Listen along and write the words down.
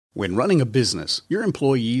When running a business, your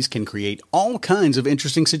employees can create all kinds of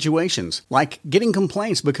interesting situations, like getting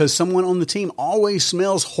complaints because someone on the team always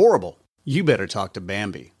smells horrible. You better talk to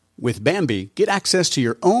Bambi. With Bambi, get access to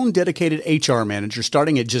your own dedicated HR manager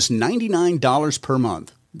starting at just $99 per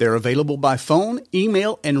month. They're available by phone,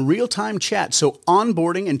 email, and real-time chat so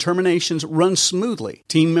onboarding and terminations run smoothly,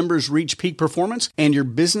 team members reach peak performance, and your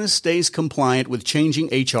business stays compliant with changing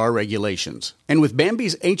HR regulations. And with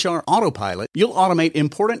Bambi's HR Autopilot, you'll automate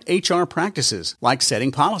important HR practices like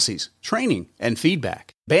setting policies, training, and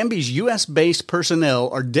feedback. Bambi's U.S.-based personnel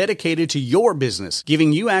are dedicated to your business,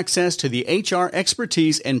 giving you access to the HR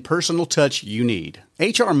expertise and personal touch you need.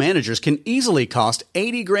 HR managers can easily cost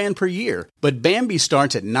 $80,000 per year, but Bambi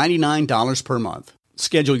starts at $99 per month.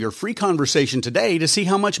 Schedule your free conversation today to see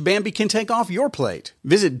how much Bambi can take off your plate.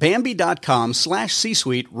 Visit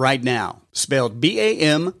Bambi.com/C-Suite right now. Spelled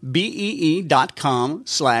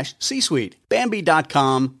BAMBEE.com/C-Suite.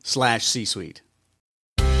 Bambi.com/C-Suite.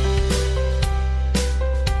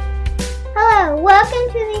 Hello, welcome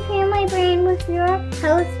to the Family Brain with your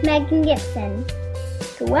host, Megan Gibson.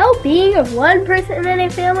 The well-being of one person in a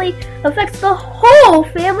family affects the whole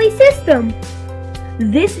family system.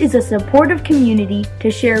 This is a supportive community to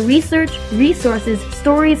share research, resources,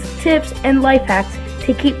 stories, tips, and life hacks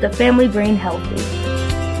to keep the family brain healthy.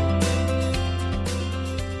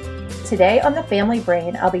 Today on the Family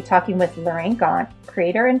Brain, I'll be talking with Laraine Gaunt,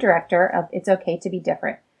 creator and director of It's Okay to Be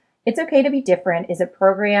Different. It's Okay to Be Different is a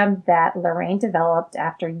program that Laraine developed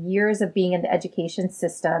after years of being in the education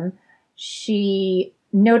system. She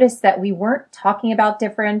noticed that we weren't talking about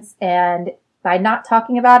difference, and by not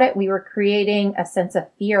talking about it, we were creating a sense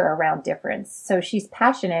of fear around difference. So she's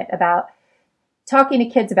passionate about talking to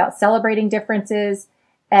kids about celebrating differences,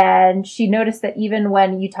 and she noticed that even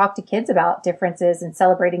when you talk to kids about differences and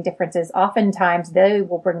celebrating differences, oftentimes they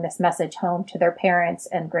will bring this message home to their parents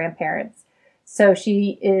and grandparents. So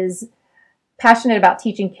she is passionate about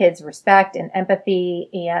teaching kids respect and empathy,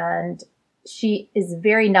 and she is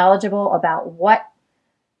very knowledgeable about what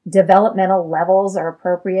developmental levels are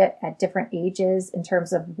appropriate at different ages in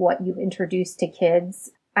terms of what you introduce to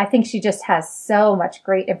kids. I think she just has so much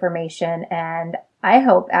great information, and I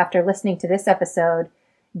hope after listening to this episode,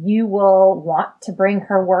 you will want to bring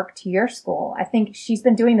her work to your school. I think she's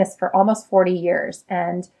been doing this for almost 40 years,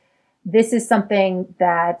 and this is something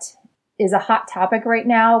that is a hot topic right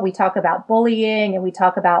now. We talk about bullying and we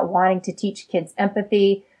talk about wanting to teach kids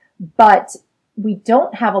empathy, but we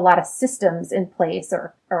don't have a lot of systems in place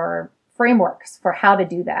or frameworks for how to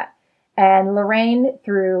do that. And Laraine,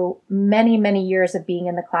 through many, many years of being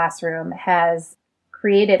in the classroom, has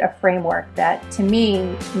created a framework that to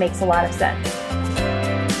me makes a lot of sense.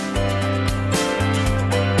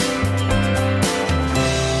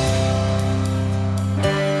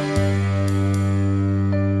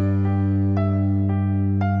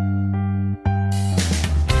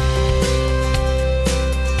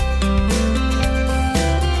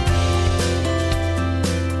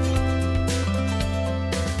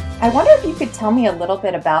 I wonder if you could tell me a little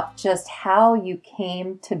bit about just how you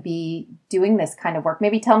came to be doing this kind of work.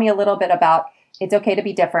 Maybe tell me a little bit about It's Okay to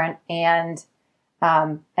Be Different, and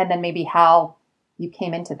then maybe how you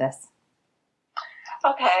came into this.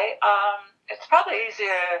 Okay, it's probably easier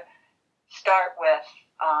to start with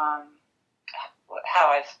how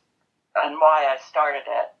and why I started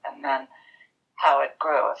it, and then how it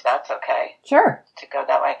grew, if that's okay. Sure. To go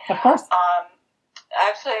that way. Of course.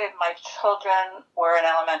 Actually, my children were in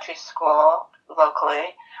elementary school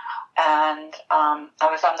locally, and I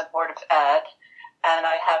was on the Board of Ed, and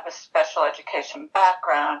I have a special education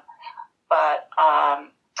background, but I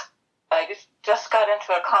just got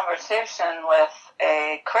into a conversation with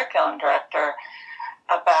a curriculum director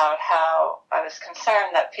about how I was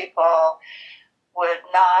concerned that people would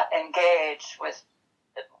not engage with,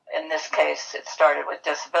 in this case, it started with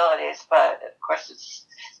disabilities, but of course it's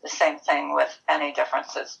the same thing with any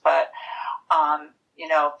differences. But,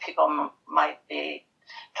 people might be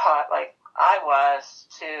taught, like I was,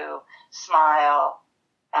 to smile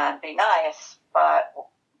and be nice, but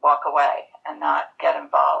walk away and not get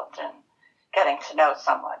involved in getting to know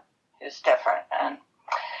someone who's different. And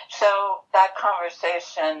so that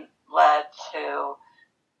conversation led to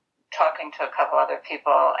talking to a couple other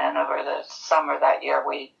people, and over the summer that year,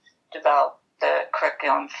 we developed the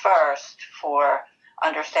curriculum first for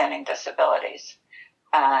understanding disabilities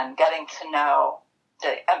and getting to know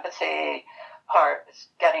the empathy part, is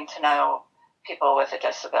getting to know people with a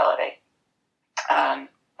disability.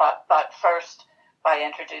 But first, by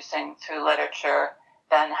introducing through literature,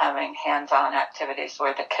 then having hands-on activities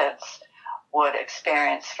where the kids would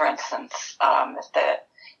experience, for instance,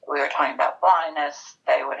 we were talking about blindness,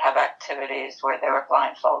 they would have activities where they were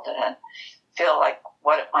blindfolded and feel like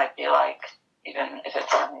what it might be like, even if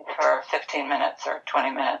it's only for 15 minutes or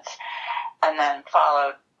 20 minutes, and then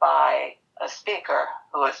followed by a speaker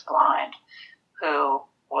who is blind, who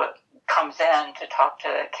comes in to talk to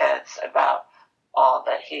the kids about all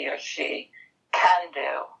that he or she can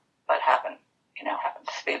do, but happens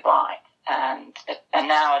to be blind. And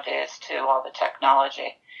nowadays, too, all the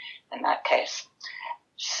technology in that case.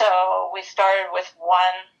 So we started with one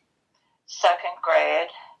second grade,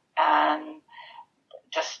 and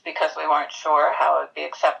just because we weren't sure how it would be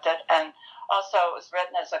accepted. And also it was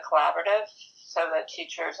written as a collaborative so that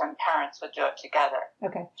teachers and parents would do it together.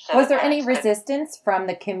 Okay. So was there any resistance from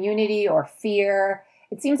the community or fear?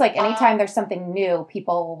 It seems like anytime there's something new,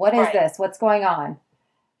 people, what is this? What's going on?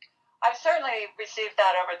 I've certainly received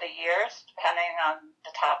that over the years, depending on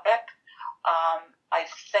the topic. I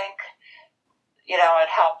think, it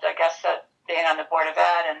helped, I guess, that being on the Board of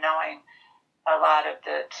Ed and knowing a lot of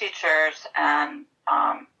the teachers and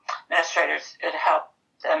administrators, it helped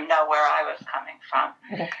them know where I was coming from.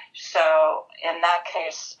 Okay. So in that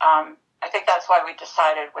case, I think that's why we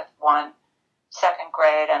decided with one second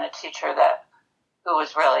grade and a teacher who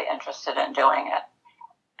was really interested in doing it.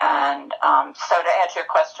 And so to answer your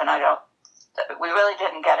question, we really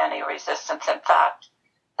didn't get any resistance. In fact,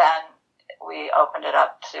 then we opened it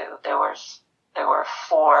up to, there were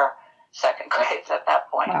 4 second grades at that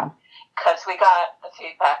point. Wow. Because we got the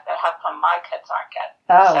feedback that how come my kids aren't getting.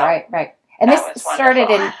 Oh, so right. And this started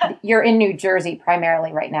you're in New Jersey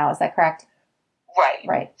primarily right now, is that correct?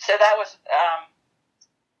 Right. So that was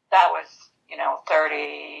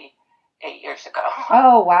 38 years ago.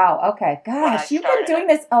 Oh, wow. Okay. Gosh, you've been doing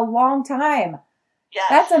this a long time. Yes.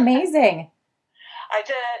 That's amazing. I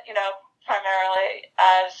did it, primarily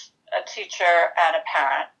as a teacher and a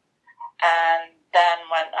parent. And then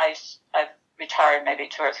when I've retired maybe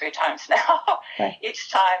 2 or 3 times now, okay. Each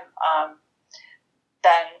time,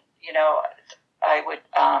 then, I would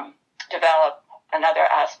develop another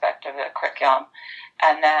aspect of the curriculum.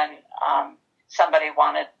 And then somebody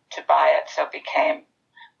wanted to buy it, so it became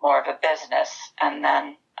more of a business. And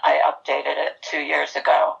then I updated it 2 years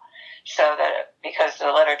ago so that because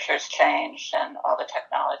the literature's changed and all the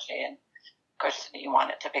technology, and of course you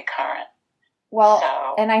want it to be current. Well,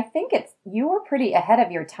 and I think you were pretty ahead of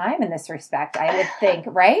your time in this respect, I would think,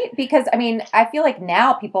 right? Because, I feel like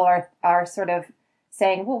now people are sort of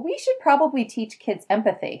saying, well, we should probably teach kids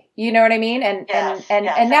empathy. You know what I mean? And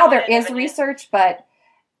now there is research, but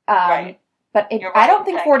I don't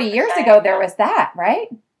think 40 years ago there was that, right?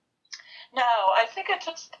 No, I think it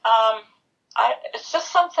just it's just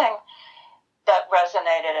something that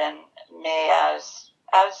resonated in me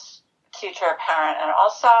as teacher, parent, and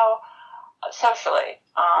also socially.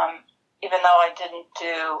 Even though I didn't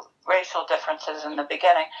do racial differences in the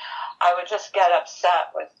beginning, I would just get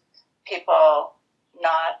upset with people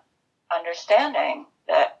not understanding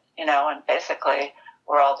that, and basically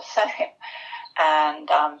we're all the same. And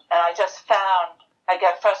I just found I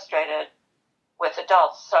get frustrated with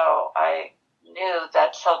adults. So I knew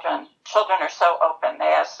that children are so open. They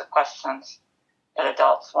ask the questions that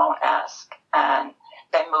adults won't ask, and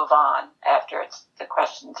they move on after the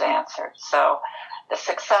question's answered. So the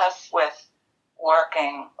success with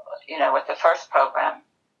working, with the first program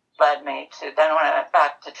led me to, then when I went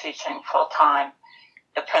back to teaching full time,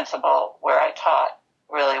 the principal where I taught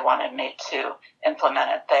really wanted me to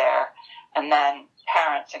implement it there. And then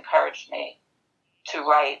parents encouraged me to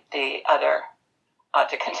write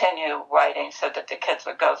to continue writing so that the kids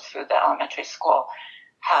would go through the elementary school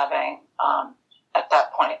having, at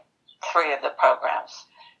that point, 3 of the programs.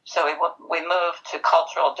 So we moved to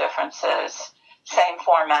cultural differences, same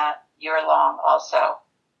format, year-long also.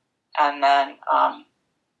 And then I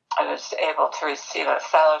was able to receive a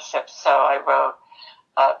fellowship, so I wrote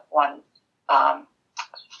one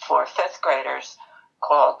for 5th graders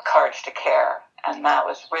called Courage to Care. And that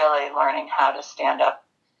was really learning how to stand up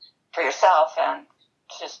for yourself and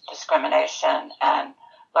just discrimination, and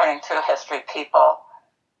learning through history people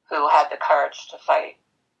who had the courage to fight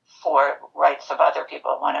for rights of other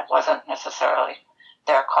people when it wasn't necessarily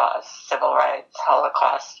their cause, civil rights,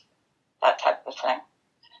 Holocaust, that type of thing.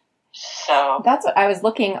 So that's what I was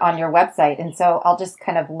looking on your website. And so I'll just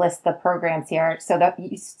kind of list the programs here. So that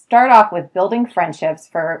you start off with building friendships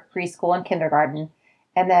for preschool and kindergarten,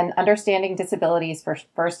 and then understanding disabilities for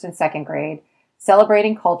 1st and 2nd grade,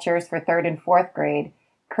 celebrating cultures for 3rd and 4th grade,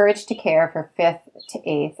 courage to care for 5th to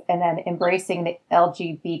 8th, and then embracing the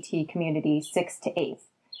LGBT community 6th to 8th.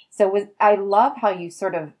 So I love how you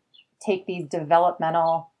sort of take these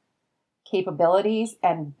developmental capabilities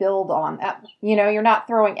and build on that. You know, you're not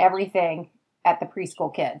throwing everything at the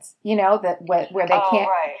preschool kids, you know, that where they can't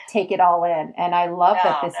take it all in. And I love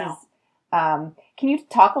that this is, can you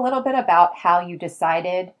talk a little bit about how you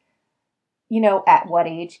decided, you know, at what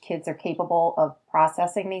age kids are capable of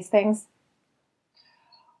processing these things?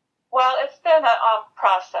 Well, it's been a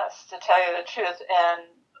process, to tell you the truth, and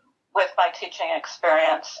with my teaching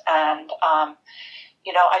experience. And,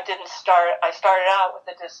 you know, I started out with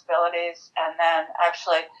the disabilities, and then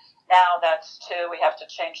actually now that's 2. We have to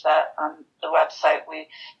change that on the website. We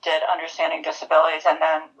did understanding disabilities, and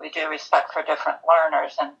then we do respect for different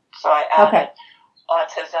learners. And so I added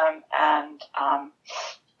autism, and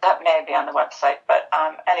that may be on the website. But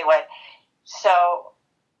anyway, so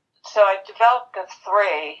I developed the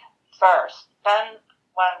 3 first. Then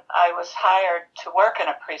when I was hired to work in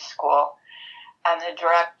a preschool, and the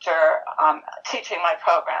director teaching my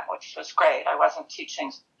program, which was great. I wasn't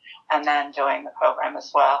teaching and then doing the program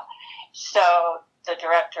as well. So the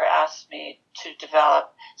director asked me to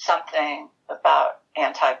develop something about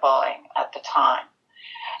anti-bullying at the time.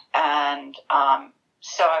 And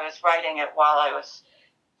so I was writing it while I was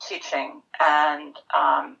teaching. And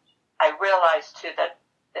I realized, too, that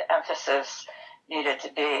the emphasis needed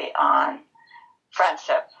to be on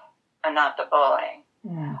friendship and not the bullying.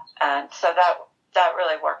 Yeah. And so that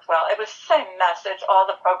really worked well. It was the same message. All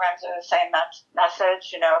the programs are the same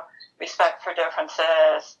message, you know, respect for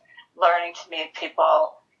differences, learning to meet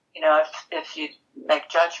people. You know, if you make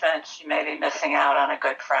judgments, you may be missing out on a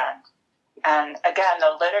good friend. And again,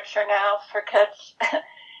 the literature now for kids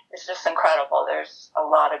is just incredible. There's a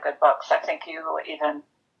lot of good books. I think you even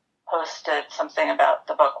posted something about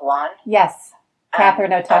the book One. Yes.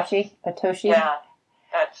 Catherine Otoshi. Yeah,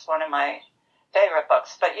 that's one of my favorite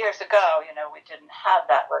books. But years ago, you know, we didn't have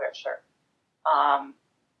that literature.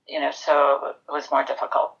 You know, so it was more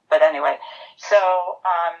difficult. But anyway, so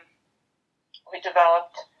we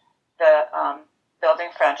developed the building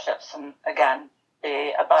friendships, and again,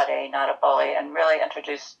 be a buddy, not a bully, and really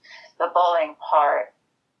introduce the bullying part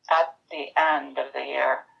at the end of the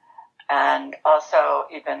year. And also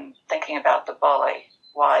even thinking about the bully,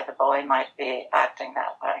 why the bully might be acting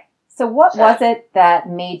that way. So what was it that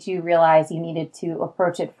made you realize you needed to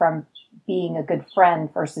approach it from being a good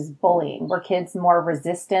friend versus bullying? Were kids more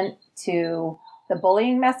resistant to the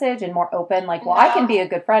bullying message and more open? Like, well, I can be a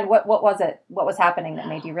good friend. What was it? What was happening that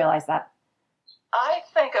made you realize that? I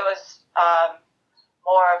think it was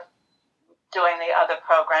more of doing the other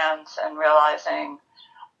programs and realizing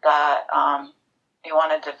that you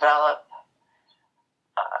want to develop.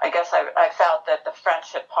 I guess I felt that the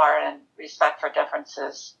friendship part and respect for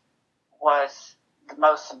differences was the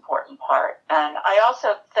most important part. And I also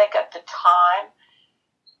think at the time,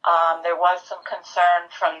 there was some concern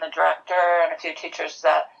from the director and a few teachers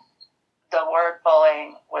that the word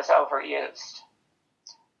bullying was overused.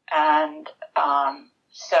 And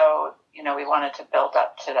so, you know, we wanted to build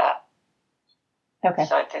up to that. Okay.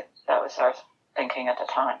 So I think that was our thinking at the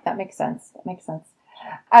time. That makes sense.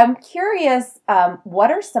 I'm curious,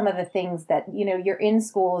 what are some of the things that, you know, you're in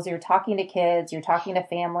schools, you're talking to kids, you're talking to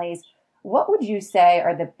families. What would you say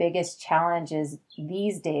are the biggest challenges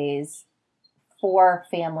these days for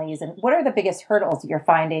families? And what are the biggest hurdles you're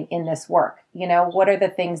finding in this work? You know, what are the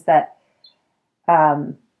things that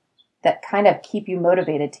that kind of keep you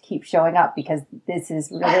motivated to keep showing up? Because this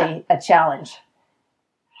is really a challenge.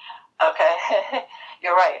 Okay.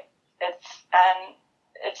 You're right.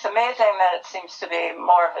 It's amazing that it seems to be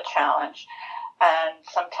more of a challenge. And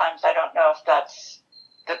sometimes I don't know if that's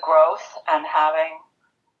the growth and having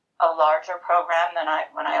a larger program than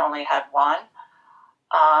when I only had one.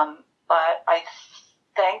 But I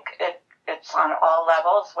think it's on all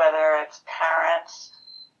levels, whether it's parents,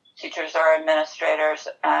 teachers or administrators,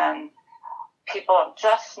 and people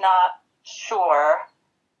just not sure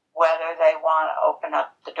whether they want to open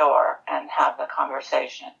up the door and have the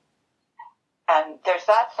conversation. And there's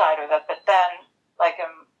that side of it, but then, like in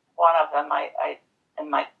one of them, I in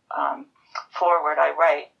my forward, I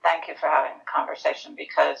write, "Thank you for having the conversation,"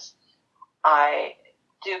 because I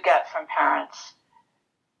do get from parents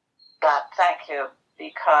that thank you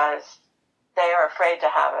because they are afraid to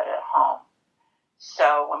have it at home.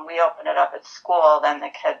 So when we open it up at school, then the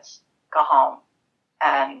kids go home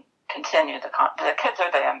and continue the kids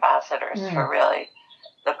are the ambassadors for really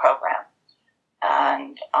the program.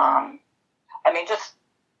 And I mean, just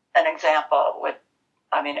an example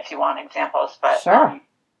if you want examples, but sure.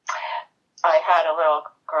 I had a little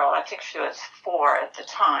girl, I think she was 4 at the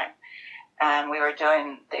time, and we were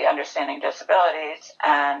doing the understanding disabilities,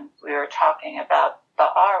 and we were talking about the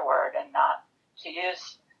R word and not to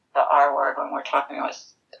use the R word when we're talking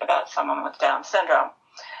with about someone with Down syndrome.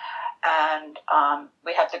 And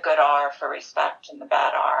we had the good R for respect and the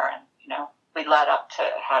bad R. And, we led up to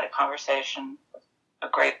had a conversation, a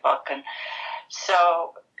great book. And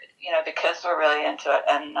so, the kids were really into it.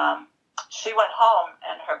 And she went home,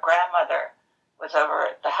 and her grandmother was over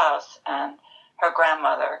at the house, and her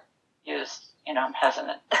grandmother used, I'm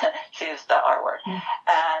hesitant, she used the R word.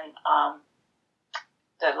 And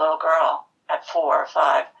the little girl at 4 or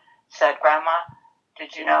 5 said, "Grandma,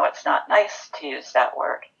 did you know it's not nice to use that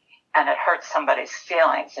word? And it hurts somebody's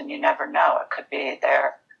feelings, and you never know. It could be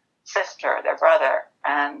their sister, their brother."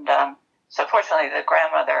 And so fortunately, the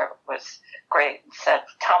grandmother was great and said,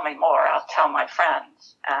 "Tell me more. I'll tell my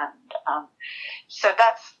friends." And so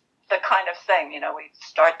that's the kind of thing, we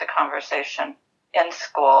start the conversation in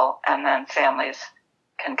school, and then families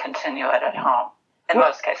can continue it at home in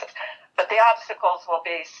most cases. But the obstacles will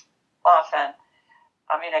be often,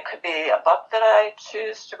 it could be a book that I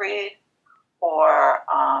choose to read, or,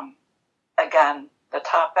 again, the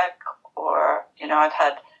topic, or, I've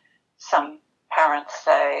had some parents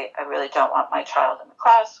say, "I really don't want my child in the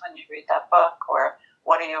class when you read that book," or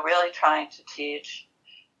 "What are you really trying to teach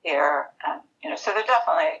here?" And, so there are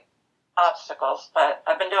definitely obstacles, but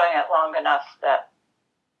I've been doing it long enough that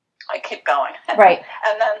I keep going. Right.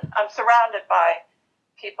 And then I'm surrounded by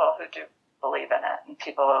people who do believe in it, and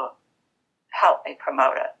people who help me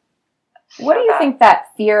promote it. What do you think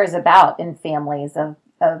that fear is about in families of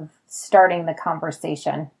starting the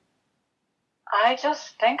conversation? I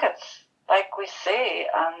just think it's like we see.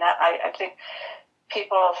 I think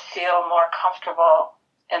people feel more comfortable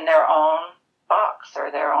in their own box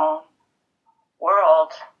or their own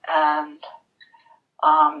world, and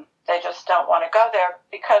they just don't want to go there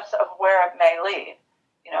because of where it may lead.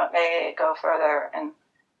 It may go further in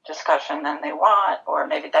discussion than they want, or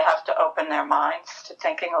maybe they have to open their minds to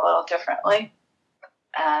thinking a little differently,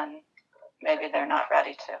 and maybe they're not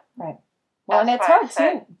ready to. Right. Well, That's and it's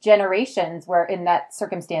hard too. Generations where in that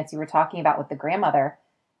circumstance you were talking about with the grandmother,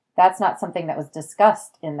 that's not something that was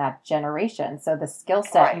discussed in that generation. So the skill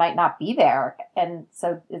set might not be there. And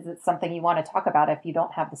so is it something you want to talk about if you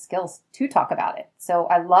don't have the skills to talk about it? So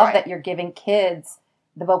I love that you're giving kids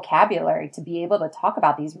the vocabulary to be able to talk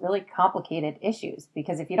about these really complicated issues,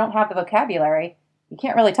 because if you don't have the vocabulary, you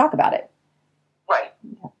can't really talk about it. Right.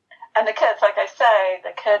 Yeah. And the kids, like I say,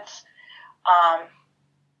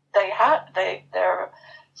 they're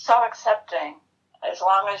so accepting as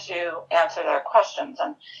long as you answer their questions.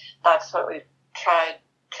 And that's what we've tried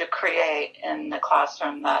to create in the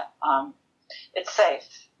classroom, that it's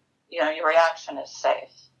safe. Your reaction is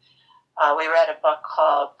safe. We read a book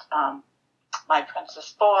called My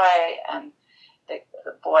Princess Boy, and the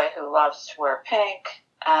boy who loves to wear pink.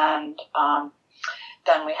 And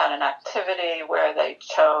then we had an activity where they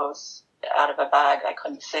chose out of a bag, I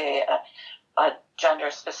couldn't see, a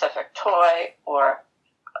gender-specific toy or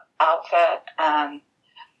outfit, and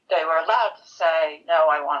they were allowed to say, "No,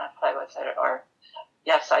 I want to play with it," or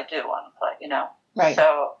 "Yes, I do want to play," Right.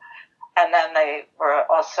 So, and then they were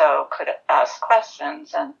also could ask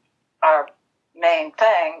questions, and our main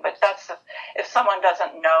thing, but that's if someone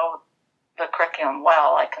doesn't know the curriculum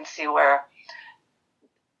well, I can see where,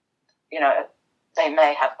 they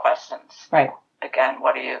may have questions. Right. Again,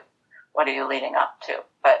 what are you leading up to?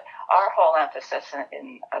 But our whole emphasis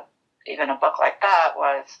in even a book like that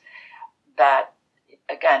was that,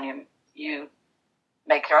 again, you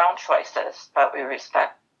make your own choices, but we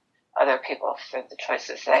respect other people for the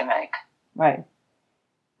choices they make. Right.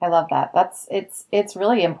 I love that. It's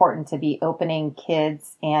really important to be opening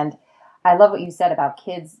kids. And I love what you said about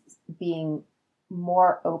kids being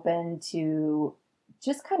more open to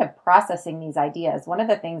just kind of processing these ideas. One of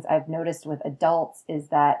the things I've noticed with adults is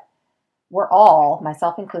that we're all,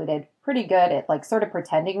 myself included, pretty good at like sort of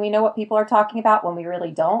pretending we know what people are talking about when we really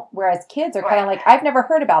don't. Whereas kids are kind of like, "I've never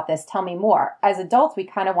heard about this. Tell me more." As adults, we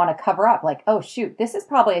kind of want to cover up like, "Oh shoot, this is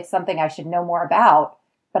probably something I should know more about,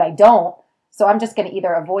 but I don't. So I'm just going to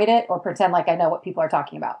either avoid it or pretend like I know what people are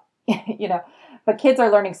talking about." But kids are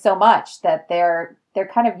learning so much that they're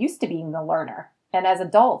kind of used to being the learner. And as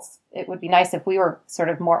adults, it would be nice if we were sort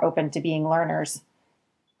of more open to being learners.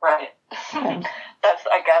 Right. That's,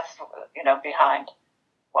 I guess, behind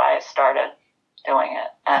why I started doing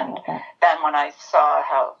it. And then when I saw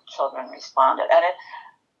how children responded, and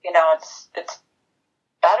it's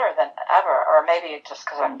better than ever, or maybe just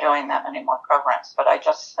because I'm doing that many more programs, but I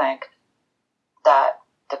just think that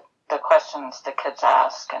the questions the kids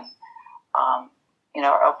ask and,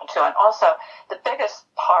 are open to. And also the biggest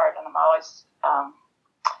part, and I'm always,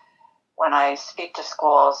 when I speak to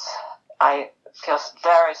schools, I feel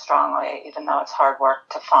very strongly, even though it's hard work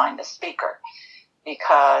to find a speaker,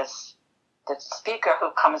 because the speaker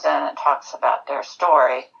who comes in and talks about their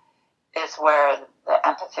story is where the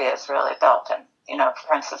empathy is really built. And,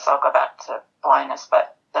 for instance, I'll go back to blindness,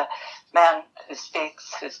 but the man who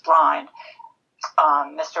speaks, who's blind,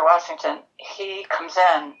 Mr. Washington, he comes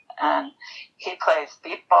in and he plays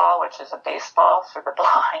beep ball, which is a baseball for the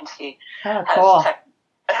blind. He cool.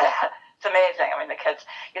 It's amazing. I mean, the kids,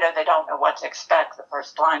 they don't know what to expect, the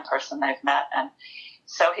first blind person they've met. And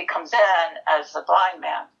so he comes in as the blind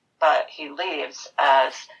man, but he leaves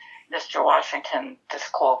as Mr. Washington, this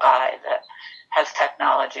cool guy that has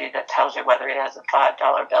technology that tells you whether he has a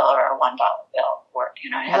 $5 bill or a $1 bill, or, he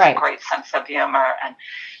has right. a great sense of humor. And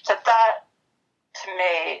so that, to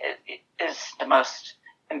me, is the most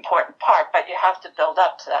important part, but you have to build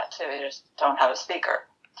up to that too. You just don't have a speaker.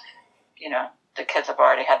 The kids have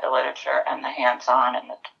already had the literature and the hands-on and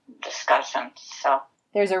the discussions. So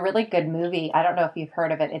there's a really good movie. I don't know if you've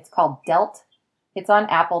heard of it. It's called Dealt. It's on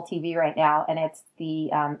Apple TV right now, and it's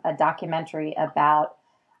a documentary about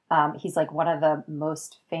he's like one of the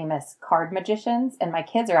most famous card magicians, and my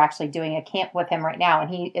kids are actually doing a camp with him right now, and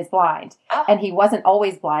he is blind. Oh. And he wasn't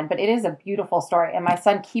always blind, but it is a beautiful story, and my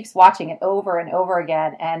son keeps watching it over and over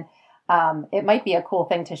again, and it might be a cool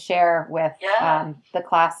thing to share with the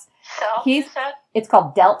class. So, it's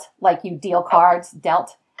called Dealt, like you deal cards,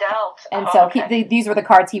 Dealt. Dealt. And so these were the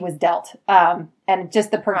cards he was dealt. And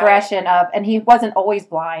just the progression of, and he wasn't always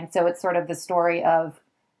blind. So it's sort of the story of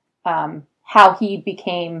how he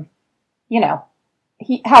became,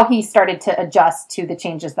 how he started to adjust to the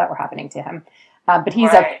changes that were happening to him. But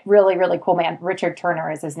he's a really, really cool man. Richard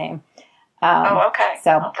Turner is his name. Okay.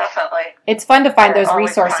 So definitely. It's fun to find those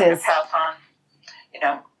resources. Pass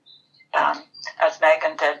on, as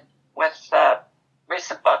Megan did with the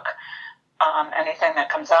recent book, anything that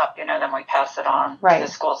comes up, then we pass it on to the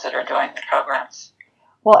schools that are doing the programs.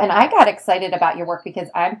 Well, and I got excited about your work because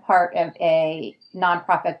I'm part of a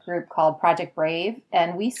nonprofit group called Project Brave,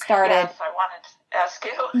 and we started... Yes, I wanted to ask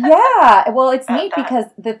you. Yeah, well, it's neat because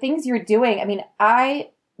the things you're doing, I mean,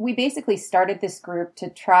 we basically started this group to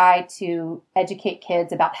try to educate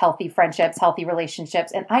kids about healthy friendships, healthy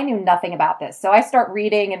relationships, and I knew nothing about this. So I start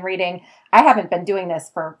reading and reading. I haven't been doing this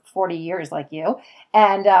for 40 years like you.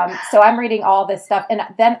 And so I'm reading all this stuff. And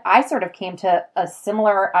then I sort of came to a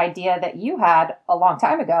similar idea that you had a long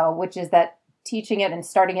time ago, which is that teaching it and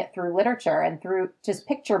starting it through literature and through just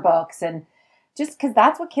picture books, and just because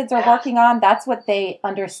that's what kids are working on. That's what they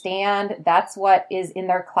understand. That's what is in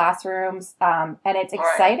their classrooms. And it's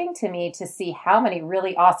exciting to me to see how many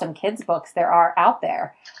really awesome kids books there are out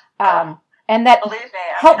there. And that believe me,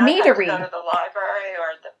 help me to read. Go to the library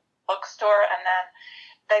or the bookstore, and then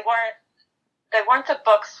they weren't the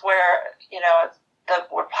books where, that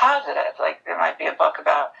were positive. Like there might be a book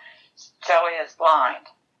about Joey is blind,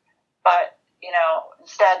 but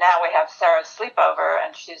instead now we have Sarah's sleepover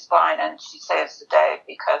and she's blind and she saves the day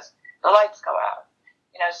because the lights go out.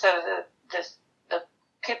 So the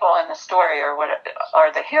people in the story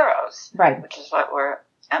are the heroes, right? Which is what we're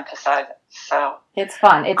emphasizing. So it's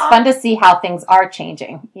fun. It's fun to see how things are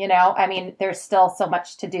changing. I mean, there's still so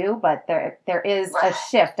much to do, but there is a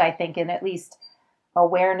shift, I think, in at least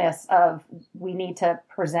awareness of we need to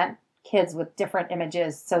present kids with different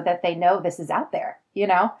images so that they know this is out there.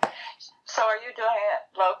 So are you doing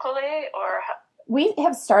it locally or? We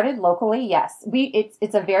have started locally, yes.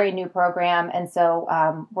 It's a very new program, and so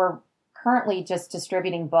we're currently just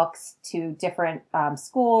distributing books to different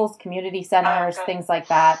schools, community centers, things like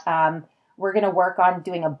that. We're going to work on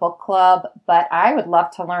doing a book club, but I would love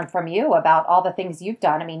to learn from you about all the things you've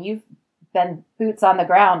done. I mean, you've been boots on the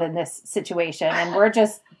ground in this situation, and we're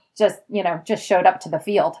just showed up to the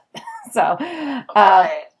field. So,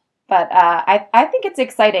 but I think it's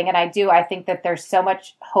exciting, and I think that there's so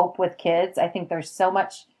much hope with kids. I think there's so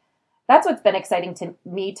much. That's what's been exciting to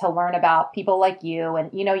me to learn about people like you.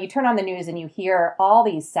 And, you turn on the news and you hear all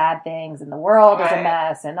these sad things and the world is a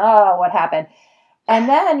mess and, oh, what happened? And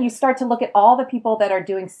then you start to look at all the people that are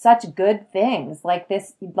doing such good things like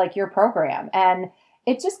this, like your program. And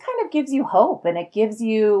it just kind of gives you hope, and it gives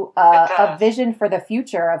you a vision for the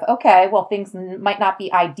future of, okay, well, things might not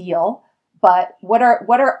be ideal, but what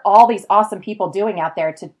are all these awesome people doing out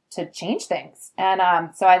there to change things?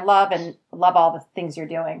 And so I love all the things you're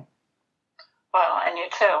doing. Well, and you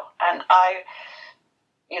too. And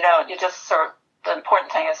the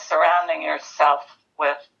important thing is surrounding yourself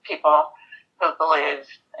with people who believe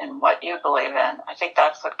in what you believe in. I think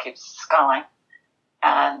that's what keeps us going.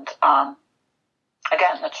 And,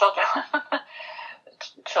 again, the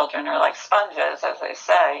children are like sponges, as they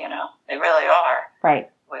say, they really are. Right.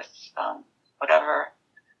 With, whatever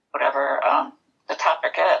the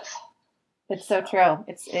topic is. It's so true.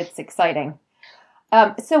 It's exciting.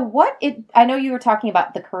 I know you were talking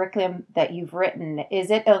about the curriculum that you've written.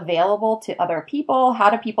 Is it available to other people? How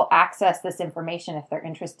do people access this information if they're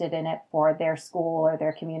interested in it for their school or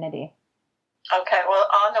their community? Okay, well,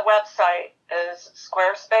 on the website is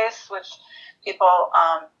Squarespace, which people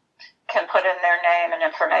can put in their name and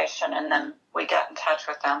information, and then we get in touch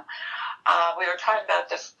with them. We were talking about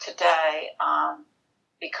this today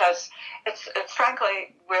because it's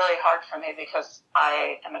frankly really hard for me because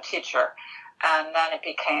I am a teacher. And then it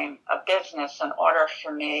became a business. In order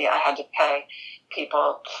for me, I had to pay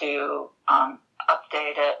people to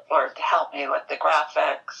update it or to help me with the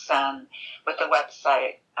graphics and with the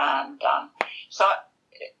website. And so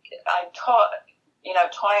I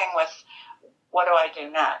toying with what do I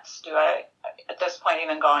do next? Do I, at this point,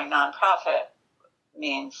 even going nonprofit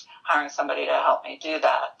means hiring somebody to help me do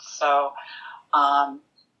that. So,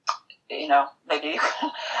 maybe you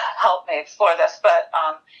can help me explore this. But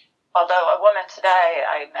although a woman today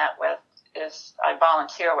I met with I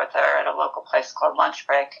volunteer with her at a local place called Lunch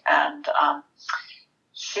Break, and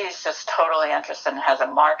she's just totally interested and has a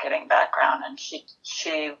marketing background, and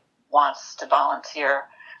she wants to volunteer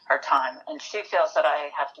her time, and she feels that I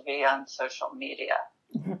have to be on social media.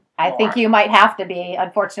 I think you might have to be,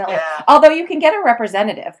 unfortunately. Yeah. Although you can get a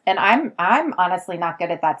representative, and I'm honestly not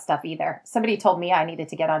good at that stuff either. Somebody told me I needed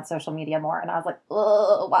to get on social media more, and I was like,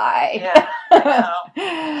 oh, why? Yeah,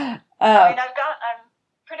 I know. I'm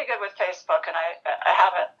pretty good with Facebook, and I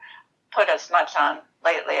haven't put as much on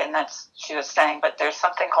lately, and that's she was saying. But there's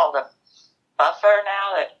something called a buffer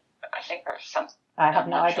now that I think there's some. I have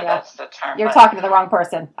no idea. Sure that's the term. You're talking to the wrong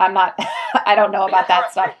person. I'm not. I don't know about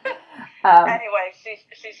that stuff. Anyway,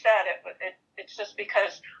 she said it's just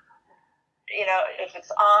because, if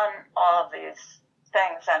it's on all of these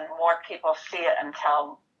things, then more people see it and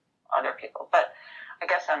tell other people. But I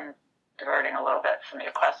guess I'm diverting a little bit from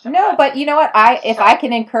your question. No, but you know what? If I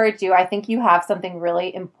can encourage you, I think you have something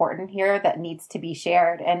really important here that needs to be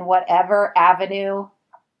shared. And whatever avenue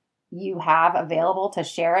you have available to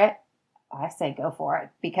share it, I say go for it.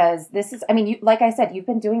 Because this is, like I said, you've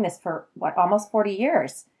been doing this for, almost 40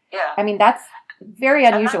 years. Yeah. That's very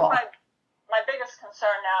unusual. And that's my biggest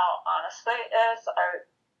concern now, honestly, is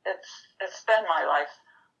it's been my life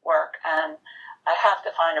work, and I have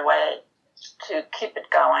to find a way to keep it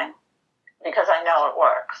going because I know it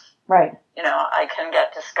works. Right. I can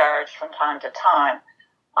get discouraged from time to time,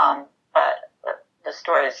 but the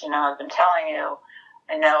stories, I've been telling you,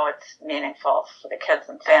 I know it's meaningful for the kids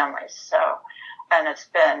and families. So, and it's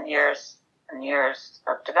been years and years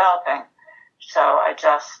of developing. So I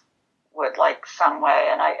just would like some way,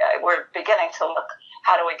 and we're beginning to look,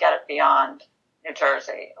 how do we get it beyond New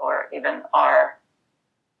Jersey or even our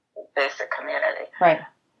basic community? Right.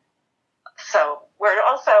 So we're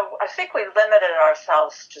also, I think we limited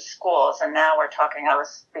ourselves to schools, and now I was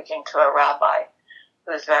speaking to a rabbi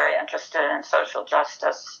who's very interested in social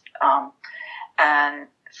justice, and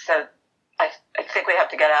so I think we have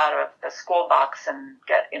to get out of the school box and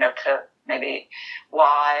get, to maybe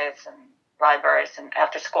Y's and libraries and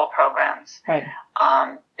after-school programs. Right.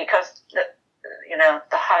 Because,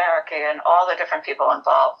 the hierarchy and all the different people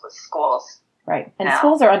involved with schools. Right. And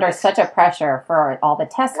schools are under such a pressure for all the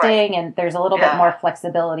testing, right. And there's a little bit more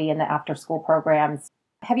flexibility in the after-school programs.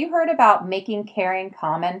 Have you heard about Making Caring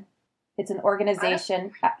Common? It's an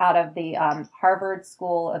organization out of the Harvard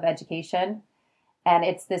School of Education. And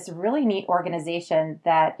it's this really neat organization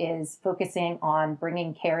that is focusing on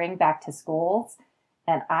bringing caring back to schools.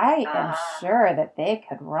 And I am sure that they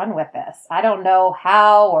could run with this. I don't know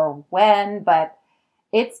how or when, but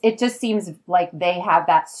it just seems like they have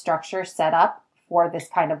that structure set up for this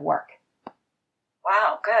kind of work.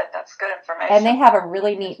 Wow, good. That's good information. And they have a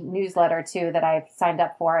really neat newsletter, too, that I've signed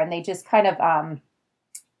up for. And they just kind of,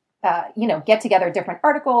 get together different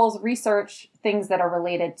articles, research, things that are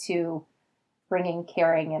related to bringing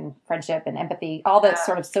caring and friendship and empathy, all the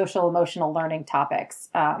sort of social, emotional learning topics.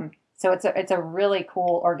 So it's a really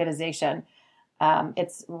cool organization.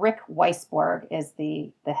 It's Rick Weisborg is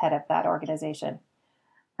the head of that organization.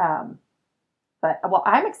 But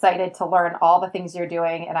I'm excited to learn all the things you're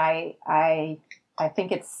doing, and I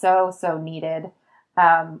think it's so needed.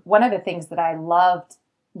 One of the things that I loved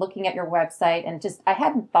looking at your website and just I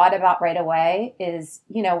hadn't thought about right away is,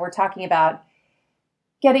 we're talking about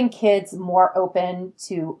getting kids more open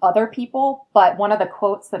to other people. But one of the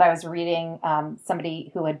quotes that I was reading,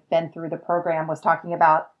 somebody who had been through the program was talking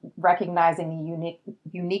about recognizing the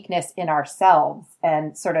uniqueness in ourselves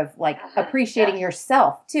and sort of like appreciating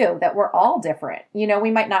yourself too, that we're all different.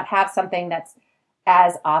 We might not have something that's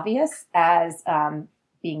as obvious as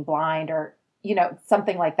being blind or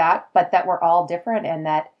something like that, but that we're all different and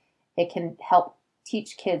that it can help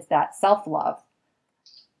teach kids that self-love.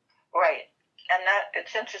 Right. And that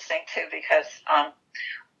it's interesting too, because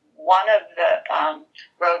one of the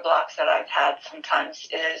roadblocks that I've had sometimes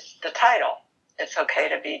is the title. It's okay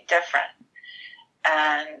to be different.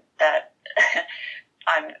 And that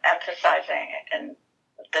I'm emphasizing in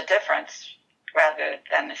the difference rather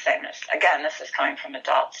than the sameness. Again, this is coming from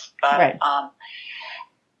adults, but, right.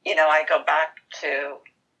 I go back to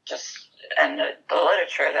and the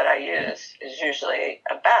literature that I use is usually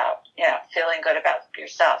about, feeling good about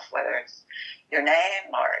yourself, whether it's your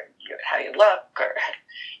name or how you look or,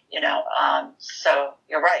 so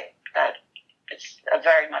you're right that it's a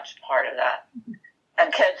very much part of that.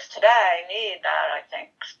 And kids today need that, I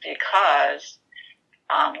think, because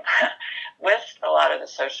with a lot of the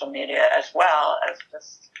social media as well as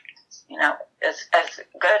just, as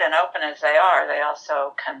good and open as they are, they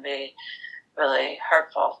also can be really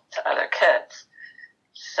hurtful to other kids.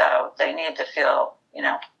 So they need to feel,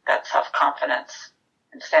 that self-confidence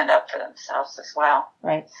and stand up for themselves as well.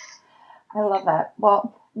 Right. I love that.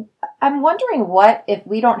 Well, I'm wondering if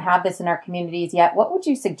we don't have this in our communities yet, what would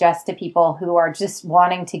you suggest to people who are just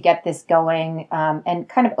wanting to get this going and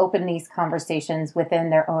kind of open these conversations within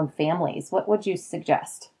their own families? What would you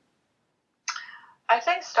suggest? I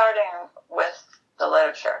think starting with the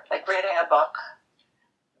literature, like reading a book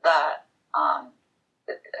that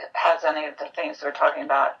has any of the things we're talking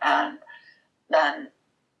about, and then,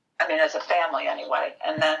 as a family anyway,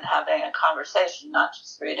 and then having a conversation, not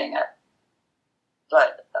just reading it,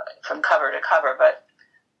 but from cover to cover, but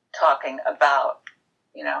talking about,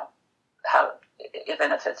 how,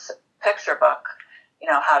 even if it's a picture book,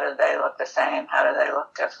 how do they look the same? How do they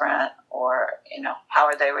look different? Or, how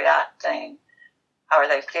are they reacting? How are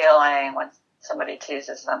they feeling when somebody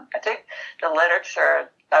teases them? I think the literature,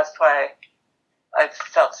 that's why I've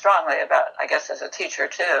felt strongly about, I guess as a teacher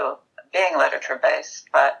too, being literature-based,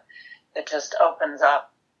 but it just opens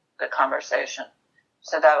up the conversation.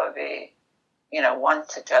 So that would be, one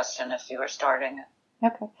suggestion if you were starting it.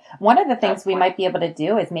 Okay. One of the things we might be able to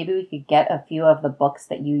do is maybe we could get a few of the books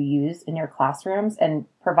that you use in your classrooms and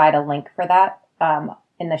provide a link for that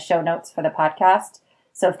in the show notes for the podcast.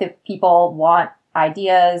 So if the people want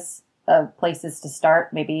ideas of places to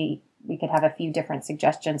start, maybe we could have a few different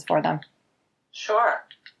suggestions for them. Sure.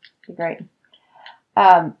 Great.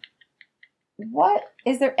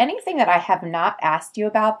 Is there anything that I have not asked you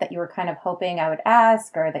about that you were kind of hoping I would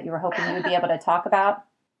ask, or that you were hoping you would be able to talk about?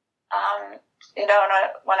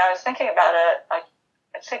 When I was thinking about it, I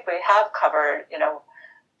think we have covered,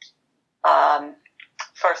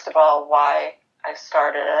 first of all, why I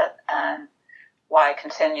started it and why I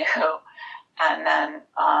continue, and then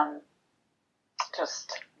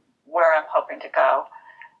just where I'm hoping to go,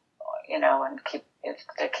 and keep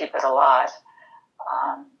it alive.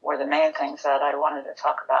 Were the main things that I wanted to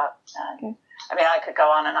talk about. And, okay. I could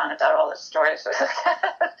go on and on about all the stories,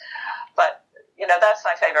 but, that's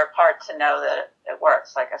my favorite part, to know that it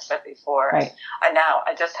works, like I said before. Right.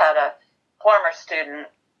 I just had a former student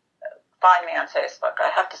find me on Facebook. I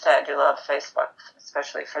have to say I do love Facebook,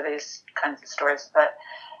 especially for these kinds of stories, but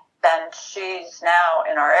then she's now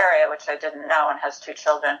in our area, which I didn't know, and has 2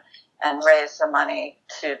 children, and raised the money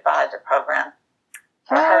to buy the program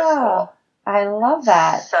for her school. I love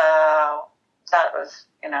that. So that was,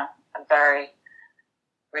 a very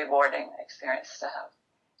rewarding experience to have.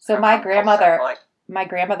 So my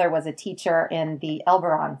grandmother was a teacher in the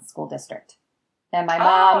Elberon School District, and my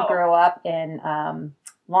mom grew up in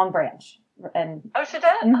Long Branch. And she did?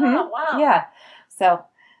 Mm-hmm, oh, wow. Yeah. So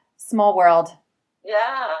small world.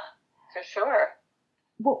 Yeah, for sure.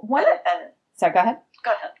 Well, sorry, go ahead.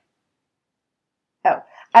 Go ahead. Oh,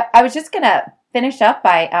 I was just going to finish up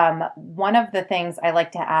by one of the things I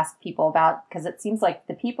like to ask people about, because it seems like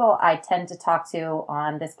the people I tend to talk to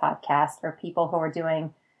on this podcast are people who are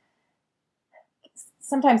doing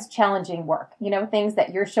sometimes challenging work, things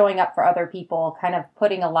that you're showing up for other people, kind of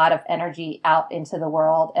putting a lot of energy out into the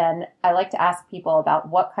world. And I like to ask people about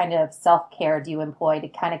what kind of self-care do you employ to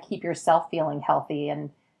kind of keep yourself feeling healthy and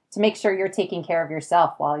to make sure you're taking care of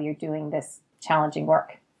yourself while you're doing this challenging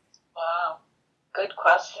work. Wow. Good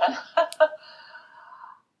question.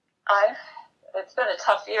 It's been a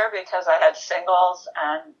tough year because I had shingles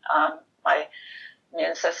and my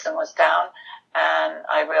immune system was down, and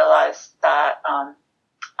I realized that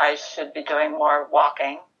I should be doing more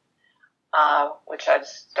walking, which I've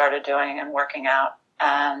started doing, and working out,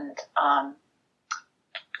 and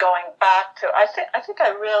going back to, I think I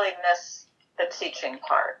really miss the teaching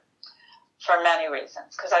part for many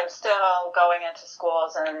reasons, because I'm still going into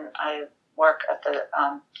schools, and I work at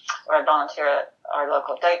or I volunteer at our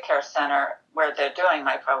local daycare center where they're doing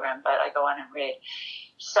my program, but I go in and read.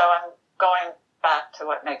 So I'm going back to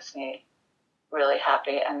what makes me really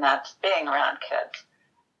happy, and that's being around kids.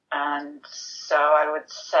 And so I would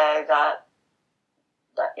say that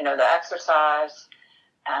the exercise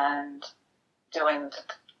and doing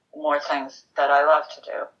more things that I love to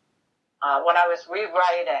do. When I was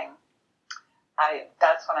rewriting,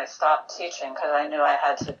 that's when I stopped teaching because I knew I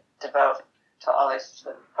had to devote to all these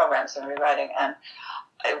programs and rewriting, and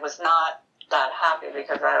I was not that happy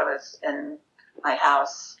because I was in my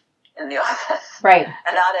house in the office, right,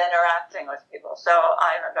 and not interacting with people. So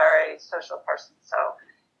I'm a very social person, so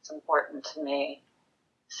it's important to me.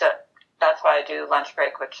 So that's why I do lunch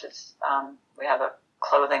break, which is we have a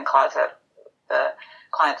clothing closet. The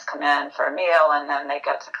clients come in for a meal, and then they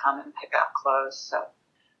get to come and pick out clothes. So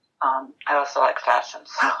I also like fashion.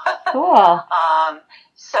 So cool.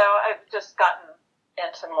 So I've just gotten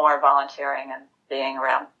into more volunteering and being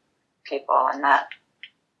around people, and that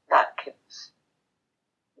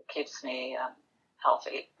keeps me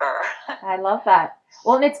healthy. I love that.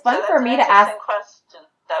 Well, and it's fun so for me to ask. Question.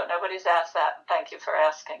 So nobody's asked that, and thank you for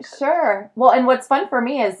asking. Sure. Well, and what's fun for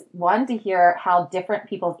me is, one, to hear how different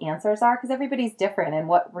people's answers are, because everybody's different, and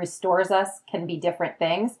what restores us can be different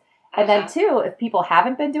things. And then, two, if people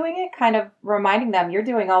haven't been doing it, kind of reminding them, you're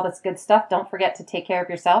doing all this good stuff. Don't forget to take care of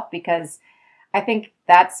yourself, because I think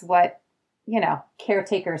that's what,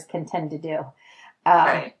 caretakers can tend to do.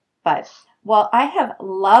 Right. But, well, I have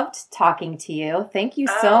loved talking to you. Thank you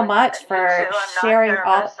so much for sharing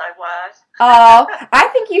all. I was. Oh, I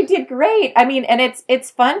think you did great. I mean, and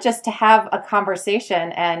it's fun just to have a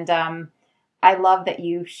conversation, and I love that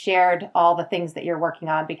you shared all the things that you're working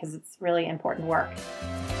on, because it's really important work.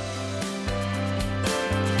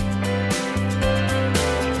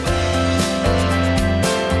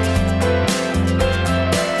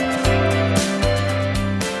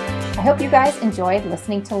 I hope you guys enjoyed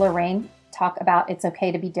listening to Laraine talk about It's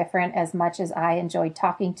Okay to Be Different as much as I enjoyed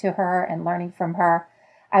talking to her and learning from her.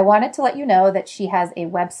 I wanted to let you know that she has a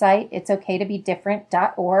website,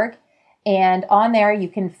 itsokaytobedifferent.org, and on there you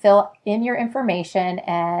can fill in your information,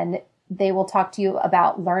 and they will talk to you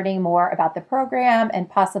about learning more about the program and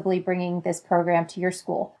possibly bringing this program to your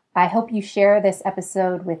school. I hope you share this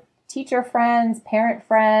episode with teacher friends, parent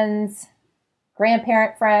friends,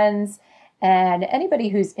 grandparent friends, and anybody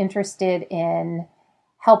who's interested in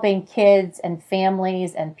helping kids and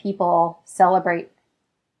families and people celebrate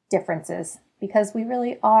differences, because we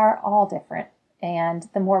really are all different. And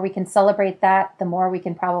the more we can celebrate that, the more we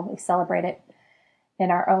can probably celebrate it in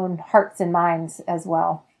our own hearts and minds as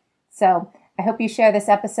well. So I hope you share this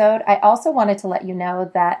episode. I also wanted to let you know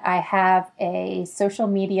that I have a social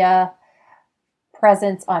media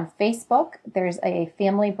presence on Facebook. There's a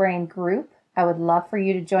Family Brain group. I would love for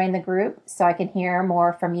you to join the group so I can hear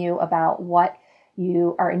more from you about what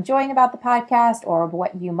you are enjoying about the podcast or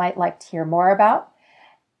what you might like to hear more about.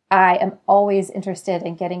 I am always interested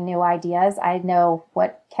in getting new ideas. I know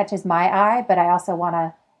what catches my eye, but I also want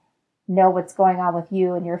to know what's going on with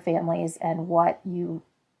you and your families and what you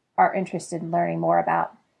are interested in learning more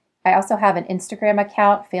about. I also have an Instagram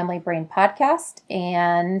account, Family Brain Podcast,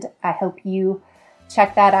 and I hope you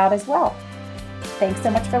check that out as well. Thanks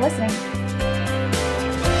so much for listening.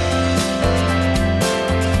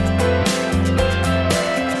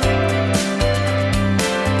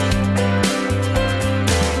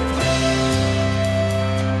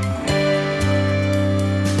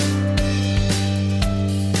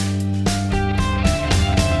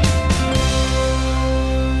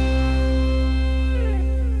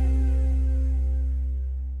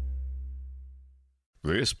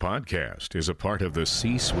 This podcast is a part of the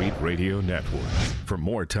C-Suite Radio Network. For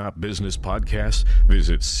more top business podcasts,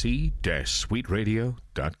 visit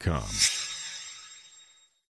c-suiteradio.com.